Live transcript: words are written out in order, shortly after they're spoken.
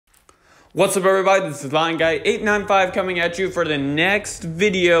What's up, everybody? This is Lion Guy 895 coming at you for the next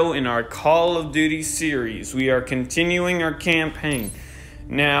video in our Call of Duty series. We are continuing our campaign.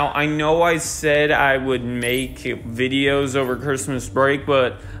 Now, I know I said I would make videos over Christmas break,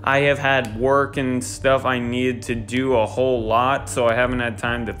 but I have had work and stuff I needed to do a whole lot, so I haven't had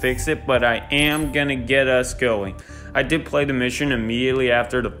time to fix it, but I am gonna get us going. I did play the mission immediately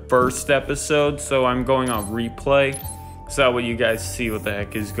after the first episode, so I'm going on replay. So that way you guys see what the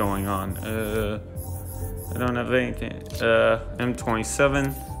heck is going on. I don't have anything.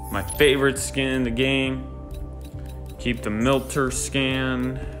 M27, my favorite skin in the game. Keep the Milter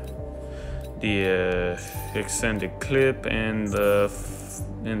scan, the extended clip, and the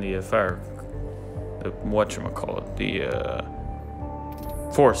fire. Whatchamacallit, the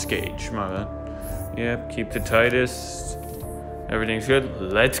force gauge. My bad. Yep. Keep the Titus. Everything's good.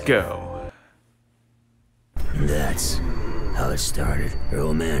 Let's go. That's how it started. Her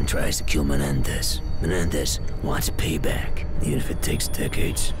old man tries to kill Menendez. Menendez wants payback, even if it takes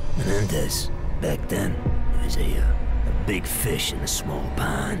decades. Menendez, back then, was a big fish in a small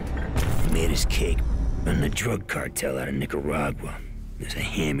pond. He made his cake, running a drug cartel out of Nicaragua. There's a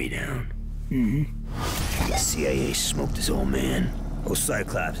hand-me-down. The CIA smoked his old man. Old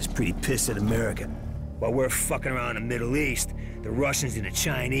Cyclops is pretty pissed at America. While we're fucking around the Middle East, the Russians and the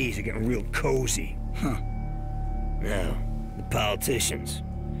Chinese are getting real cozy. Now, the politicians,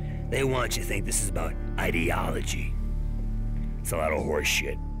 they want you to think this is about ideology. It's a lot of horse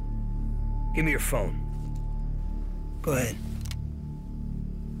shit. Give me your phone. Go ahead.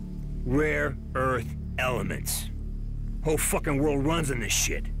 Rare earth elements. Whole fucking world runs on this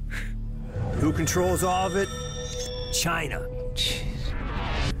shit. Who controls all of it? China. Jeez.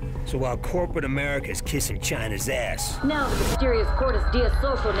 So while corporate America is kissing China's ass... Now the mysterious Cortes Diaz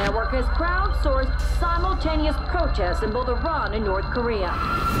social network has crowdsourced simultaneous protests in both Iran and North Korea.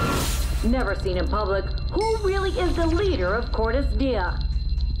 Never seen in public, who really is the leader of Cortes Diaz?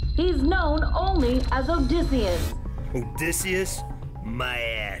 He's known only as Odysseus. Odysseus? My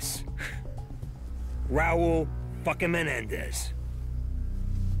ass. Raul fucking Menendez.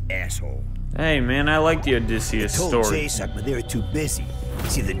 Asshole. Hey man, I like the Odysseus told story. JSOC, but they were too busy.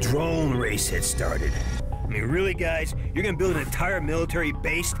 See, the drone race had started. I mean, really, guys? You're gonna build an entire military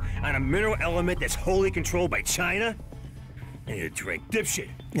based on a mineral element that's wholly controlled by China? I need a drink. Dipshit.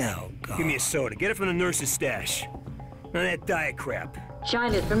 No, God. Give me a soda. Get it from the nurse's stash. None of that diet crap.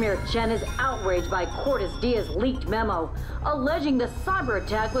 China's Premier Chen is outraged by Cortes Diaz's leaked memo, alleging the cyber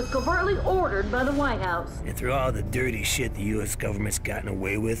attack was covertly ordered by the White House. And through all the dirty shit the U.S. government's gotten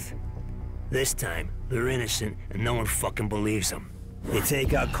away with, this time, they're innocent and no one fucking believes them. They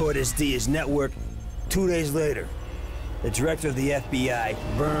take out Cortes Diaz's network 2 days later. The director of the FBI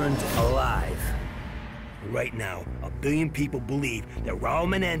burned alive. Right now, 1 billion people believe that Raul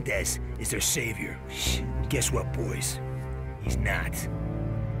Menendez is their savior. Guess what, boys? He's not.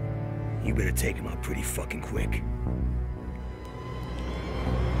 You better take him out pretty fucking quick.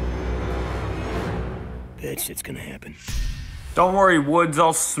 That shit's gonna happen. Don't worry, Woods,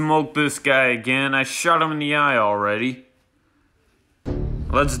 I'll smoke this guy again. I shot him in the eye already.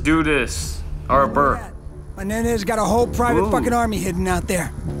 Let's do this. Harper. Menendez got a whole private fucking army hidden out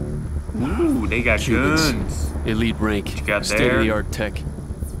there. Ooh, they got Cubans. guns. Elite rank. You got State-of-the-art tech.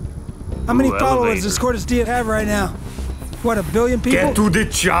 How many Ooh, followers elevator. does Cortes Diaz have right now? What, 1 billion people? Get to the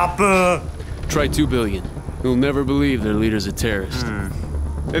chopper! Try 2 billion. You'll never believe their leader's a terrorist.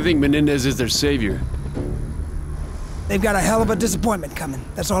 They think Menendez is their savior. They've got a hell of a disappointment coming.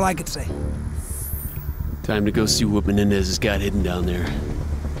 That's all I could say. Time to go see what Menendez has got hidden down there.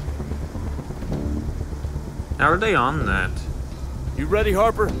 How are they on that? You ready,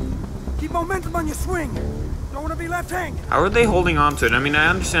 Harper? Keep momentum on your swing. Don't want to be left hanging. How are they holding on to it? I mean, I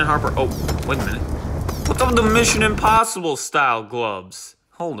understand Harper. Oh, wait a minute. What's up with the Mission Impossible style gloves?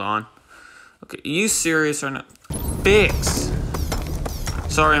 Hold on. Okay, are you serious or not? Fix.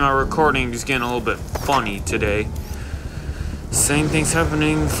 Sorry, my recording is getting a little bit funny today. Same thing's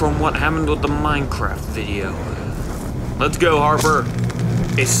happening from what happened with the Minecraft video. Let's go, Harper.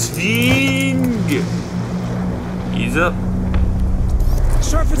 Swing. Ease up.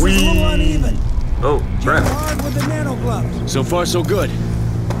 Surface is a little uneven. Oh, crap. Jump hard with the nano gloves. So far, so good.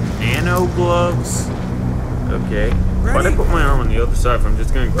 Nano gloves. Okay. Why'd I Ready? put my arm on the other side if I'm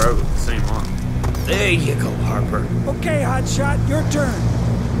just gonna grab it with the same arm? There you go, Harper. Okay, hotshot, your turn.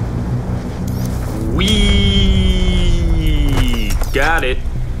 We got it.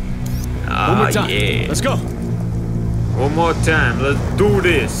 One more time. Yeah. Let's go. One more time. Let's do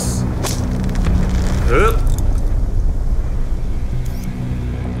this. Up.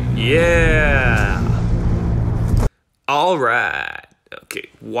 Yeah. All right. Okay,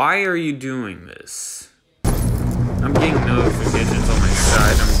 why are you doing this? I'm getting notifications on my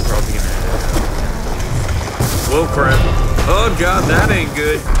side. I'm probably gonna... Whoa, crap. Oh, God, that ain't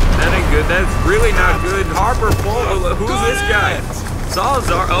good. That ain't good. That's really not good. Harper, who's this guy?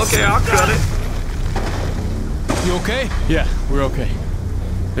 Salazar. Okay, I'll cut it. You okay? Yeah, we're okay.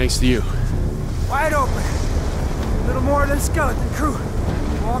 Thanks to you. Wide open. A little more than skeleton crew.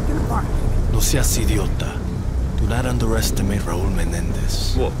 Walk in the park. No seas idiota. Do not underestimate Raul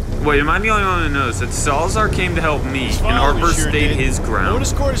Menendez. Well, wait, am I the only one who knows that Salazar came to help me, and Harper stayed his ground What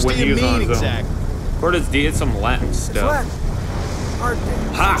does Cortes when he Dia was on mean his own? exactly? Cortes Dia, some Latin stuff. Latin. Hard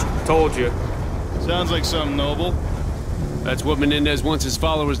thing. Ha! Told you. Sounds like something noble. That's what Menendez wants his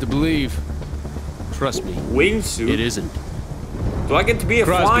followers to believe. Trust me, Wingsuit? it isn't. Do I get to be a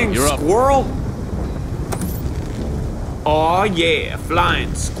Crosby, flying you're up. squirrel? Aw yeah,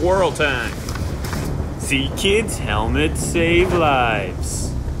 flying squirrel time. See kids, helmets save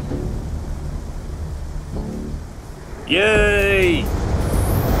lives. Yay! Hey,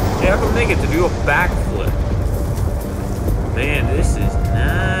 how come they get to do a backflip? Man, this is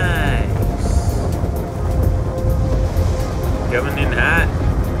nice. Coming in hot.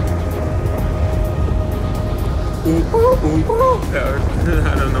 I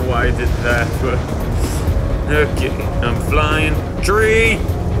don't know why I did that, but okay, I'm flying. Tree.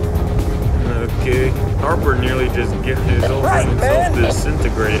 Okay, Harper nearly just got his old himself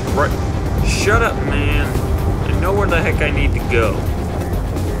disintegrated. Right, shut up, man. I know where the heck I need to go.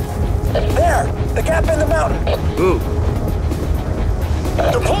 There! The gap in the mountain! Ooh,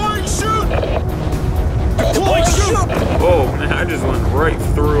 Deploying shoot! Deploy shoot! oh man, I just went right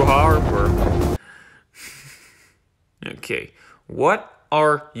through Harper. Okay, what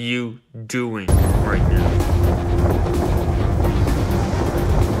are you doing right now?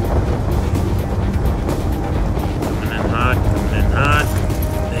 Coming in hot, coming in hot.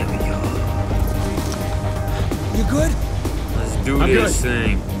 There we go. You good? Let's do I'm this good.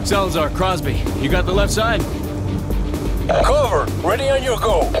 thing. Salazar, Crosby, you got the left side? Cover! Ready on your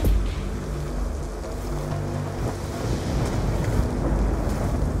go!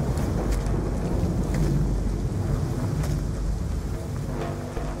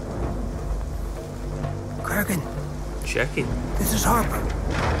 Kraken, Check it. this is Harper.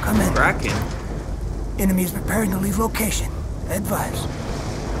 Come in. Kraken. Enemy is preparing to leave location. Advise.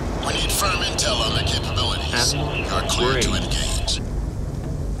 We need firm intel on their capabilities. You're clear to engage.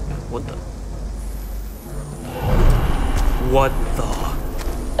 What the? What the?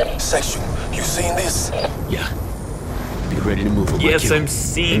 Section, you seen this? Yeah. Be ready to move over. Yes, I'm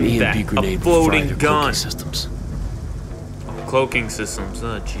seeing that. A floating gun. Systems. Oh, cloaking systems.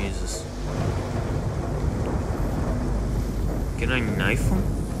 Oh, Jesus. Can I knife him?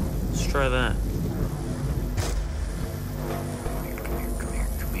 Let's try that.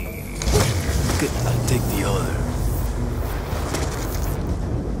 Come here. I'll take the other.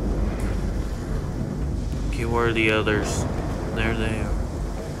 Okay, where are the others? There they are.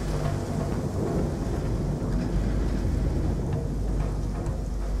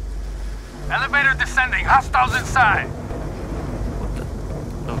 Elevator descending. Hostiles inside. What the?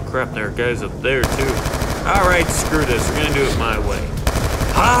 Oh crap, there are guys up there too. Alright, screw this. We're gonna do it my way.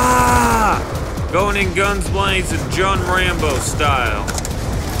 Ha! Going in guns blazing, John Rambo style.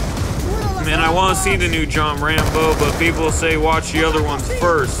 Man, I want to see the new John Rambo, but people say watch the other ones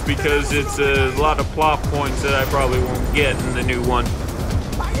first because it's a lot of plot points that I probably won't get in the new one.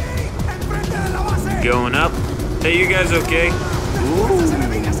 Going up. Hey, you guys okay? Ooh.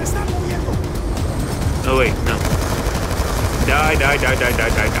 Oh wait, no. Die.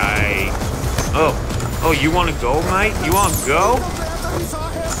 Oh, you want to go, mate? You want to go?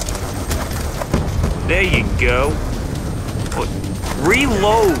 There you go. What?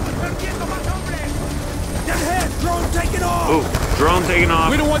 Reload. Drone taking off! Ooh, drone taking off.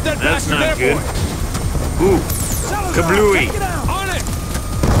 We don't want that That's bastard not good. airborne. Ooh, Salazar, kablooey. take it out. On it!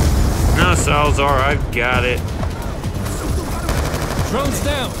 No, Salazar, I've got it. Drone's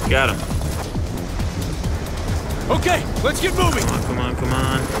down. Got him. Okay, let's get moving. Come on.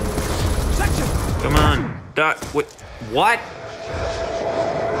 Section! Come on. Die. Wait, what?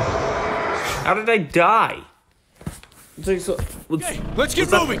 How did I die? Let's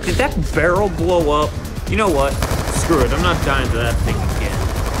get moving. Did that barrel blow up? You know what? Screw it. I'm not dying to that thing again.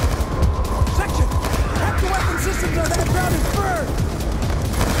 Section! Half the weapon systems on that ground is burned!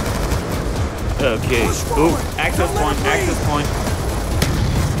 Okay. Push Ooh, forward. access Don't let point. it breathe. Access point.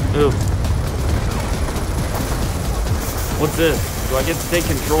 Ooh. What's this? Do I get to take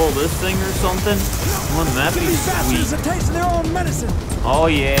control of this thing or something? Wouldn't that Give be these bastards sweet? a taste of their own medicine! Oh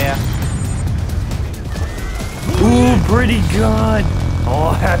yeah. Ooh, pretty good.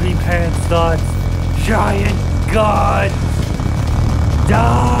 All heavy pants thoughts. Giant gods.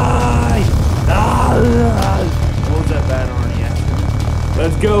 Die! What was that bad Arnie accent?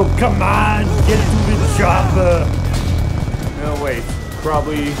 Let's go, come on, get to the chopper. No, wait.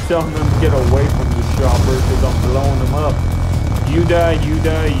 Probably telling them to get away from the chopper because I'm blowing them up. You die, you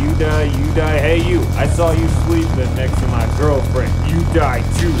die, you die, you die. Hey, you. I saw you sleeping next to my girlfriend. You die,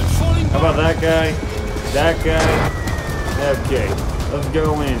 too. How about that guy? That guy? Okay. Let's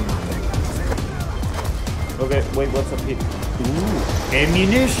go in. Okay, wait, what's up here? Ooh,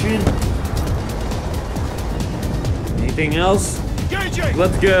 ammunition. Anything else?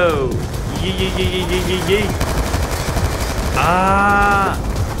 Let's go. Yee. Ah.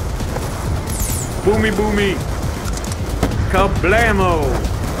 Boomy boomy. Kablamo.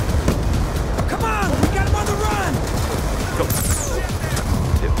 Come on, we got him on the run.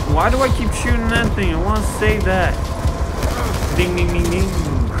 Why do I keep shooting that thing? I want to save that. Ding ding ding ding.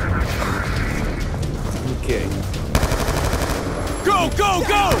 Okay. Go, go,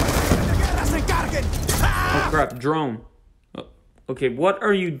 go! Oh crap, drone. Okay, what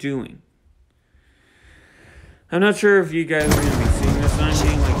are you doing? I'm not sure if you guys are going to be seeing this. I'm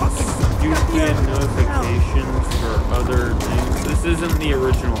getting like stupid notifications for other things. This isn't the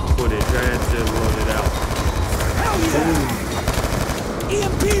original footage. I had to load it out.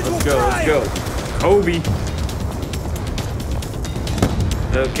 Let's go, let's go. Kobe.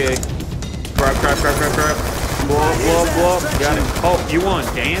 Okay. Crap. Blow up. Got it. Oh, you want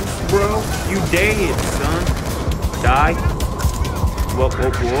to dance, bro? You dead, son. Die. Whoop.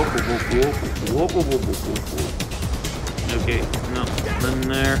 Okay, no, nothing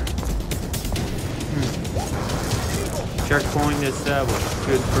there. Checkpoint established.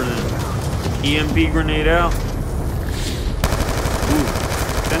 Good for them. EMP grenade out. Ooh,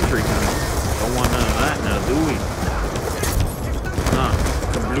 sentry gun. Don't want none of that now, do we? Nah,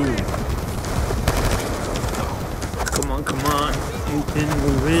 kablooey. Come on.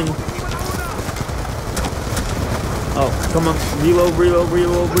 Move in. Oh, come on.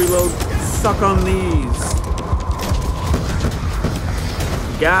 Reload. Suck on these.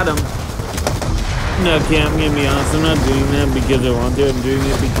 Got him. No, okay, I'm gonna be honest. I'm not doing that because I want to. I'm doing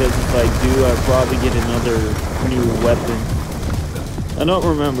it because if I do, I'll probably get another new weapon. I don't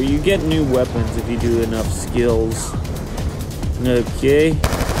remember. You get new weapons if you do enough skills. Okay.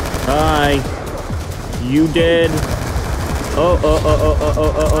 Hi. You dead? Oh.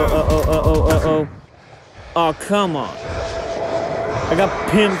 Oh, come on. I got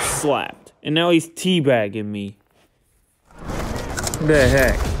pimp slapped, and now he's teabagging me. The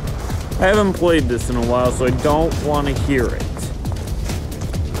heck? I haven't played this in a while, so I don't want to hear it.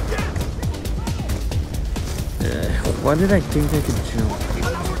 Why did I think I could jump?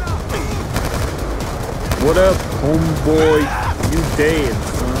 What up, homeboy? You dead,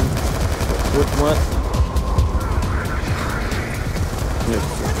 son. What?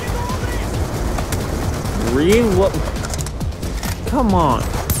 Really? What? Come on.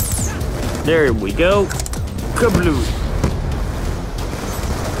 There we go. Kablooey.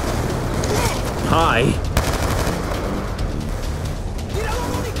 Hi.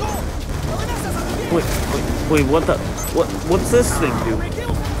 Wait, what the? What's this thing do?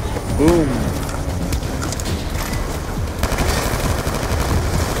 Boom.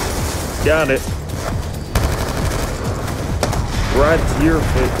 Got it. Right to your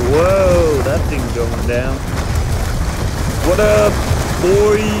face. Whoa, that thing's going down. What up,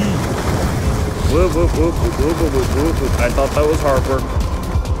 boy? Whoop. I thought that was Harper.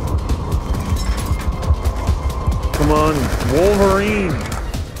 Come on, Wolverine.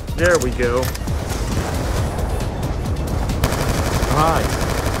 There we go. Hi.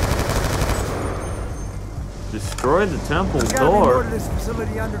 Destroy the temple door. This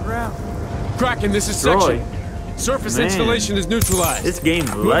facility underground. Kraken, this is Section. Surface installation is neutralized. This game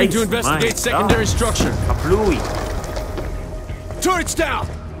moving likes to investigate secondary structure. Kablooey. Turrets down.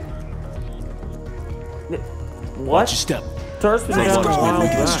 What? Watch your step. Turrets been down a while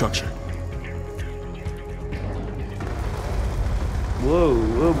back. Structure. Whoa.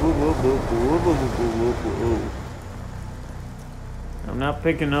 I'm not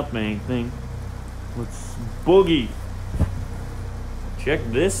picking up anything. Let's boogie. Check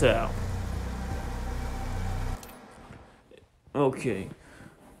this out. Okay.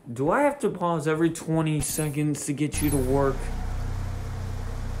 Do I have to pause every 20 seconds to get you to work?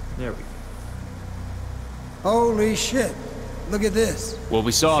 There we go. Holy shit. Look at this. What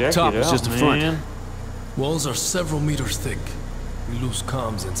we saw up top was just a front. Walls are several meters thick. We lose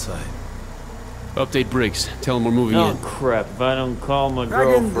comms inside. Update Briggs. Tell him we're moving Oh in. crap, if I don't call my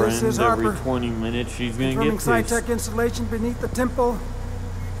Dragon, this girlfriend is every Harper. 20 minutes, she's gonna Confirming get pissed. SciTech installation beneath the temple.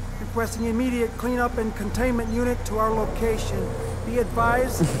 requesting immediate cleanup and containment unit to our location. Be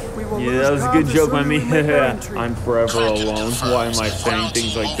advised, we will lose that was a good comms joke as by soon me. as we make our entry. I'm forever alone. Why am I saying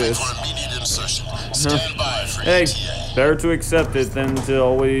things like this? Hey, better to accept it than to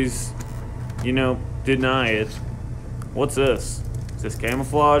always, you know, deny it. What's this? Is this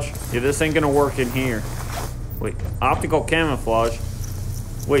camouflage? Yeah, this ain't gonna work in here. Wait, optical camouflage?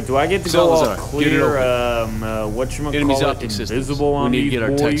 Wait, do I get to go all clear, Enemy's optic systems. invisible on we need these to get our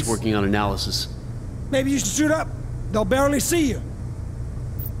boys? techs working on analysis. Maybe you should suit up. They'll barely see you.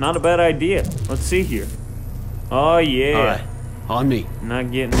 Not a bad idea. Let's see here. Oh, yeah. All right, on me. Not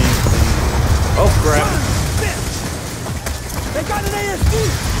getting anything. Oh, crap. They got an ASD!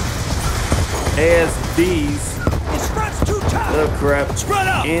 ASDs. His front's too tough! Oh, crap. Spread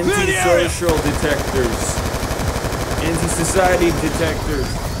out! Anti-social detectors. Anti-society detectors.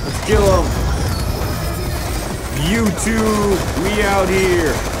 Let's kill them. YouTube, we out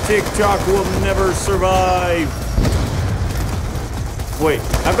here. TikTok will never survive. Wait,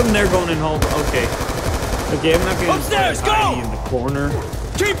 how come they're going in hold? Okay. Okay, I'm not gonna Upstairs, try go! in the corner.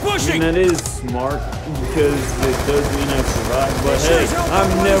 Keep pushing! And that is smart because it does mean I survive. But hey,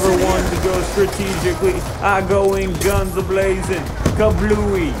 I'm never one to go strategically. I go in guns a-blazing.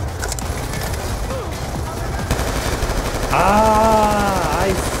 Kablooey. Ah,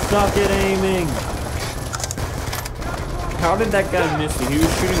 I suck at aiming. How did that guy miss me? He's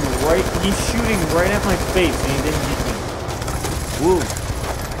shooting right at my face and he didn't hit me. Woo.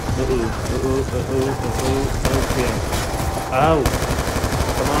 Okay. Ow.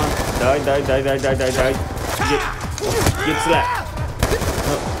 Come on. Die. Get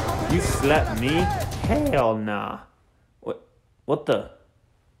slapped. You slapped me? Hell nah. What the?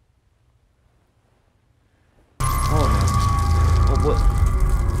 Oh no. What?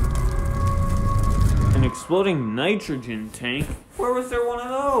 An exploding nitrogen tank? Where was there one of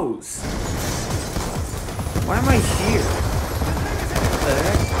those? Why am I here? What the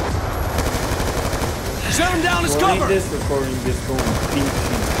heck? Shut him down, it's Well, cover! ain't this recording just going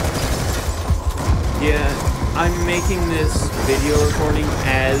peachy? Yeah, I'm making this video recording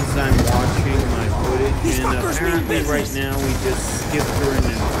as I'm watching my footage, and apparently right now we just skipped through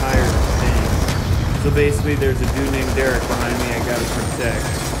an entire thing. So basically there's a dude named Derek behind me I gotta protect.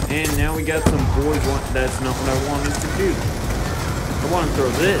 And now we got some boys, that's not what I wanted to do. I want to throw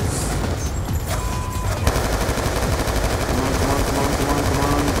this. Come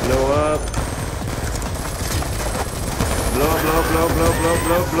on, blow up.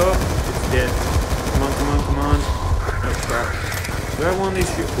 Blow. It's dead. Come on. Oh, crap. Do I have one of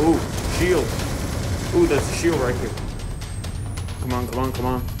these shields? Ooh, shield. Ooh, that's a shield right here. Come on. Let's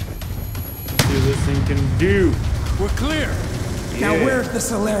see what this thing can do. We're clear. Yeah. Now where's the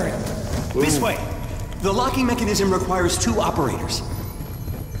Solarium? Ooh. This way. The locking mechanism requires 2 operators.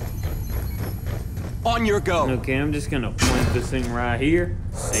 On your go. Okay, I'm just gonna plant this thing right here.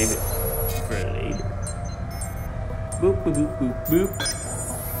 Save it for later. Boop.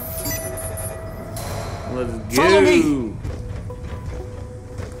 Let's go. Follow me.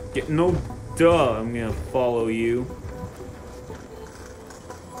 No, duh. I'm gonna follow you.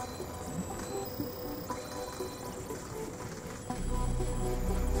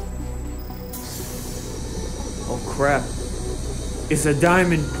 Oh crap! It's a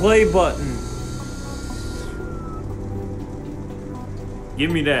diamond play button.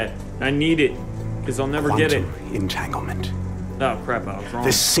 Give me that. I need it, because I'll never get it. Quantum entanglement. Oh crap, I was wrong.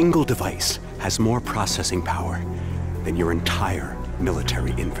 This single device has more processing power than your entire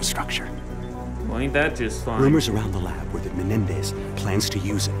military infrastructure. Well, ain't that just fine? Rumors around the lab were that Menendez plans to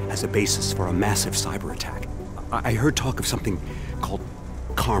use it as a basis for a massive cyber attack. I heard talk of something called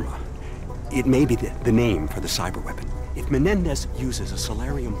Karma. It may be the name for the cyber weapon. If Menendez uses a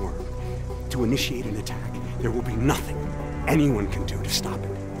Solarium worm to initiate an attack, there will be nothing anyone can do to stop it.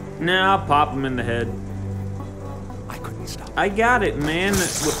 Nah, I'll pop him in the head. I couldn't stop it. I got it, man.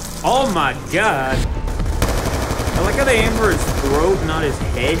 Oh my god. I like how they aim for his throat, not his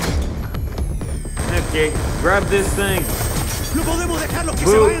head. Okay, grab this thing.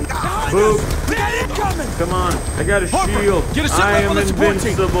 Boop. Come on, I got a shield. I am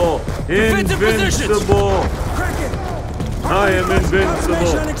invincible. Invincible. I am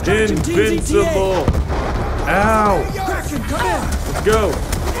invincible. Invincible. Ow. Let's go.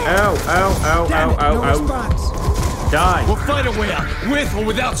 Ow. Die. We'll fight our way out, with or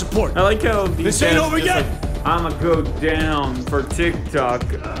without support. I like how these This ain't guys over just yet. like, I'ma go down for TikTok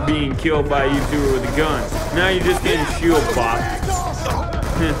being killed by a YouTuber with a gun. Now you're just getting shield bopped.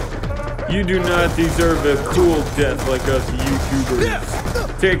 You do not deserve a cool death like us YouTubers.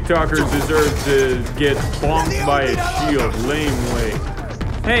 TikTokers deserve to get bonked by a shield, lame way.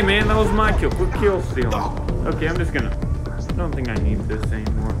 Hey man, that was my kill. Quit kill stealing. Okay, I'm just gonna... I don't think I need this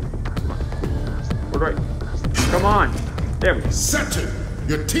anymore. Come on. Where do I... Come on. There we go. Center,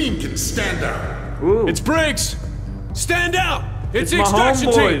 your team can stand out. Ooh. It's Briggs! Stand out! It's the my extraction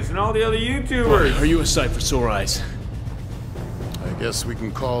homeboys team! and all the other YouTubers. Are you a sight for sore eyes? I guess we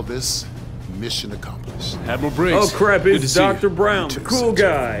can call this mission accomplished. Admiral Briggs. Oh crap, good to it's see you. Dr. Brown, the cool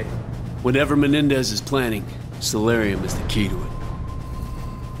guy. Whatever Menendez is planning, Solarium is the key to it.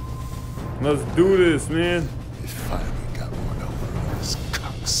 Let's do this, man. They finally got one over on this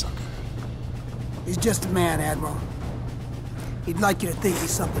cocksucker. He's just a man, Admiral. He'd like you to think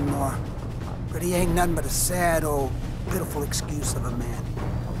he's something more. But he ain't nothing but a sad, old, pitiful excuse of a man.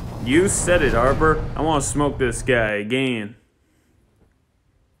 You said it, Harper. I want to smoke this guy again.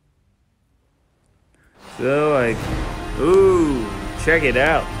 So, like, ooh, check it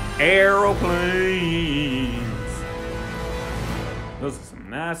out. Aeroplanes. Those are some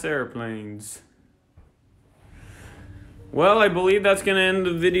nice airplanes. Well, I believe that's going to end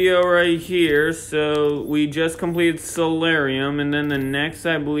the video right here. So, we just completed Solarium. And then the next,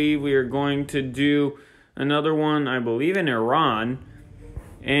 I believe, we are going to do another one, I believe, in Iran.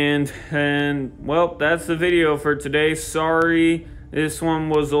 And well, that's the video for today. Sorry, this one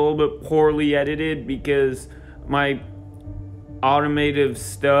was a little bit poorly edited because my automated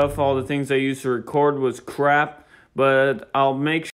stuff, all the things I used to record was crap. But I'll make sure